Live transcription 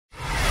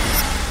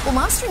Well,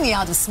 mastering the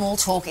art of small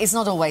talk is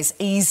not always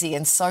easy,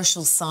 and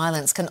social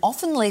silence can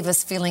often leave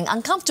us feeling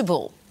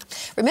uncomfortable.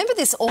 Remember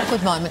this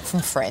awkward moment from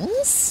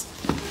Friends?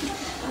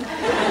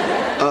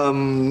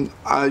 I'm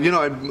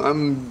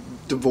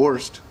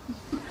divorced.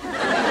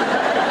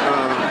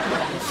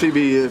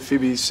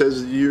 Phoebe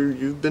says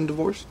you've been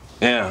divorced?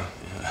 Yeah.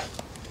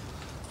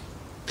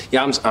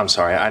 I'm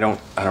sorry. I don't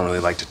really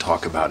like to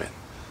talk about it.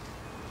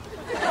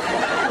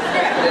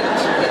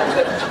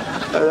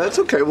 That's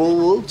okay.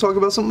 We'll talk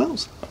about something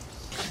else.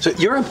 So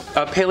you're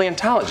a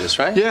paleontologist,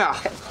 right? Yeah.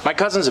 My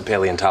cousin's a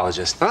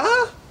paleontologist.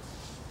 Huh?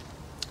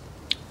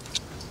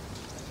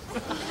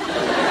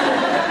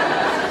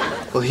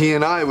 Well, he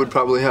and I would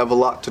probably have a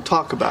lot to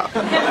talk about.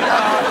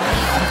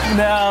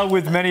 Now,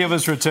 with many of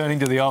us returning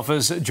to the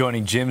office,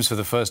 joining gyms for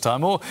the first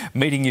time, or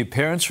meeting new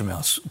parents from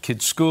our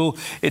kids' school,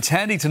 it's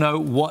handy to know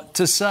what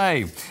to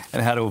say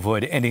and how to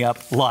avoid ending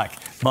up like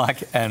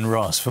Mike and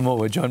Ross. For more,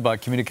 we're joined by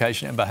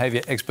communication and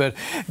behaviour expert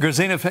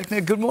Grisina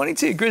Fechner. Good morning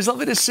to you, Grizz.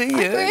 Lovely to see you.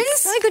 Hi, Grizz.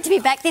 So good to be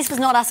back. This was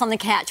not us on the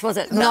couch, was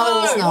it? No,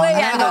 it was not.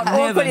 We are not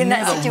awkward in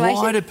that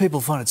situation. Why do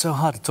people find it so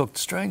hard to talk to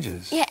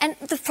strangers? Yeah, and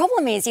the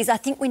problem is I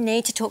think we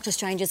need to talk to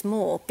strangers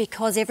more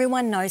because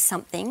everyone knows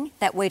something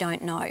that we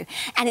don't know.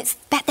 And it's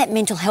about that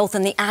mental health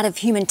and the art of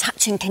human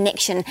touch and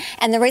connection.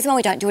 And the reason why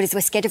we don't do it is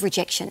we're scared of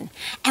rejection.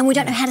 And we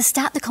don't know how to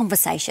start the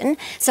conversation.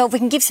 So if we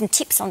can give some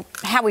tips on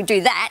how we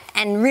do that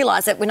and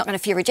realise that we're not going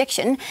to fear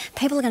rejection,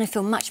 people are going to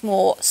feel much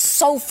more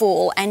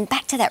soulful and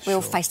back to that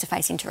real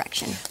face-to-face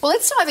interaction. Well,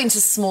 let's dive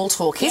into small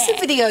talk. Here's a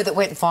video that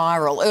went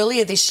viral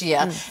earlier this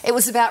year. It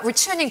was about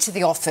returning to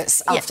the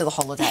office after the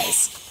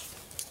holidays.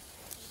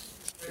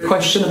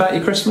 Question about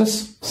your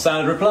Christmas?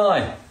 Standard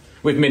reply,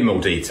 with minimal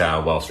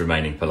detail whilst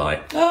remaining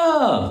polite.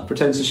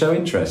 Pretends to show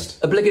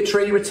interest.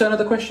 Obligatory return of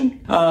the question?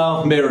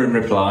 Mirror in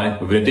reply,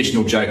 with an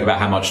additional joke about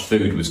how much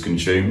food was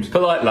consumed.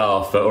 Polite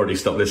laugh, but already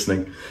stopped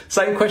listening.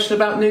 Same question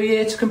about New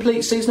Year to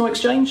complete seasonal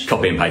exchange?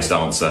 Copy and paste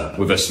answer,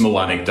 with a small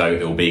anecdote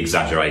that will be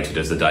exaggerated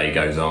as the day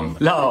goes on.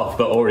 Laugh,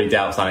 but already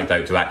doubts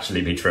anecdote to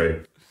actually be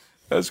true.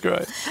 That's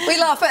great. We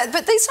laugh,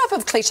 but these type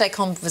of cliche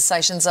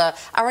conversations are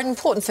an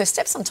important first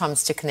step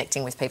sometimes to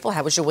connecting with people.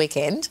 How was your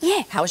weekend?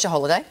 Yeah. How was your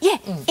holiday? Yeah,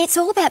 It's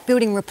all about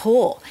building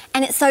rapport,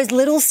 and it's those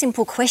little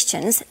simple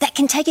questions that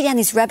can take you down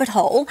this rabbit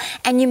hole,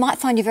 and you might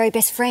find your very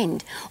best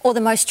friend or the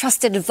most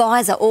trusted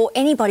advisor or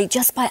anybody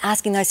just by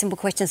asking those simple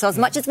questions. So as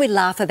much as we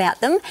laugh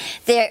about them,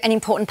 they're an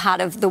important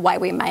part of the way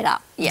we're made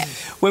up. Yeah.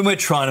 When we're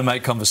trying to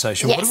make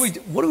conversation, Yes.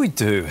 what do we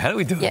do? How do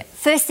we do it?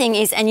 First thing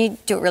is, and you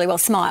do it really well,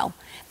 smile.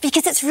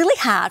 Because it's really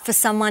hard for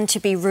someone to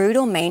be rude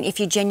or mean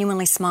if you're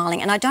genuinely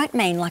smiling. And I don't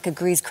mean like a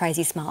Grizz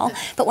crazy smile,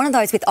 but one of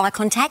those with eye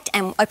contact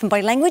and open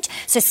body language.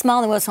 So smile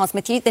and the world smiles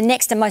with you. The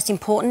next and most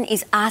important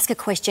is ask a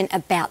question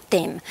about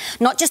them.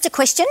 Not just a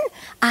question,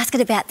 ask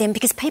it about them,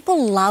 because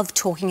people love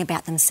talking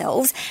about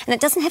themselves. And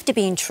it doesn't have to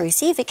be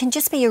intrusive. It can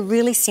just be a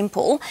really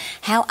simple,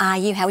 how are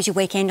you? How was your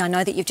weekend? I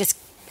know that you've just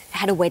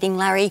had a wedding,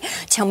 Larry.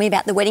 Tell me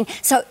about the wedding.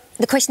 So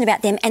the question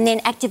about them, and then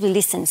actively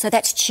listen. So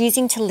that's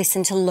choosing to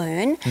listen to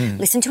learn,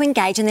 listen to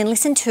engage, and then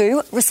listen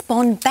to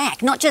respond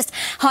back. Not just,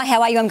 hi,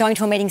 how are you? I'm going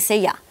to a meeting, see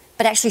ya.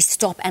 But actually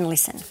stop and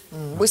listen.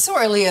 We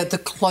saw earlier the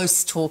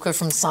close talker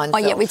from Seinfeld. Oh,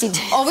 yeah, we did.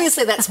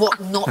 Obviously, that's what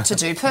not to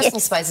do. Personal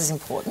space is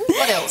important.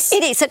 What else?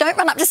 It is. So don't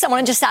run up to someone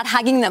and just start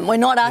hugging them. We're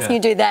not asking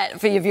you to do that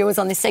for your viewers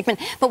on this segment.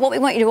 But what we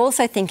want you to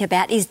also think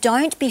about is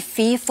don't be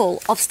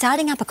fearful of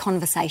starting up a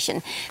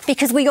conversation,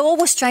 because we all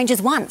were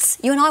strangers once.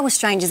 You and I were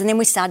strangers, and then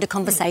we started a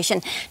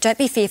conversation. Don't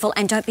be fearful,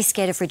 and don't be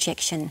scared of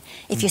rejection.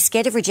 If you're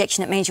scared of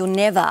rejection, it means you'll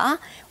never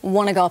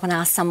want to go up and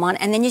ask someone,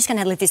 and then you're just going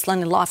to live this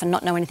lonely life and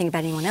not know anything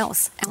about anyone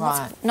else.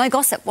 And no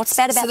gossip. What's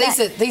bad about that?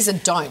 So these are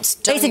don'ts.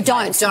 These are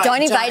don'ts.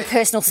 Don't invade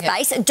personal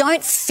space.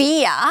 Don't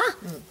fear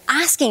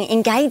asking,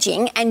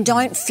 engaging, and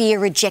don't fear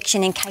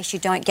rejection in case you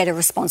don't get a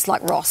response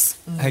like Ross.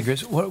 Hey,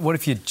 Grizz, what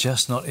if you're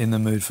just not in the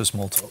mood for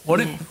small talk?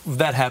 What if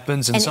that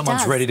happens and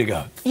someone's ready to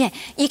go? Yeah,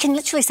 you can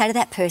literally say to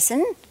that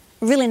person,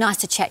 really nice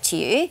to chat to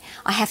you,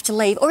 I have to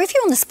leave. Or if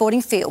you're on the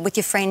sporting field with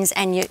your friends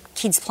and your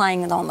kids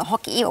playing on the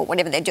hockey or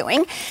whatever they're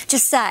doing,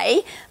 just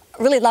say,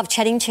 really love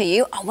chatting to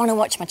you, I want to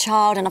watch my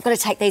child and I've got to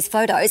take these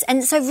photos.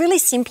 And so really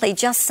simply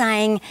just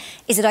saying,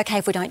 is it okay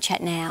if we don't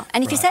chat now?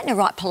 And if you say it in a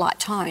right, polite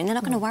tone, they're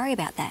not going to worry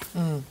about that.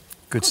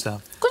 Good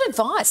stuff. Good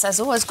advice,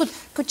 as always. Good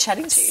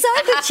chatting to you. So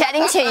good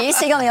chatting to you.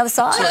 See you on the other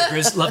side. Sorry,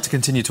 Grizz, love to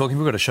continue talking.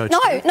 We've got a show. No,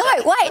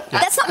 wait.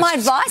 That's not my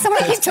advice. I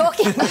want to keep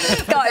talking.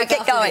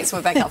 Get going.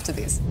 We're back after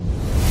this.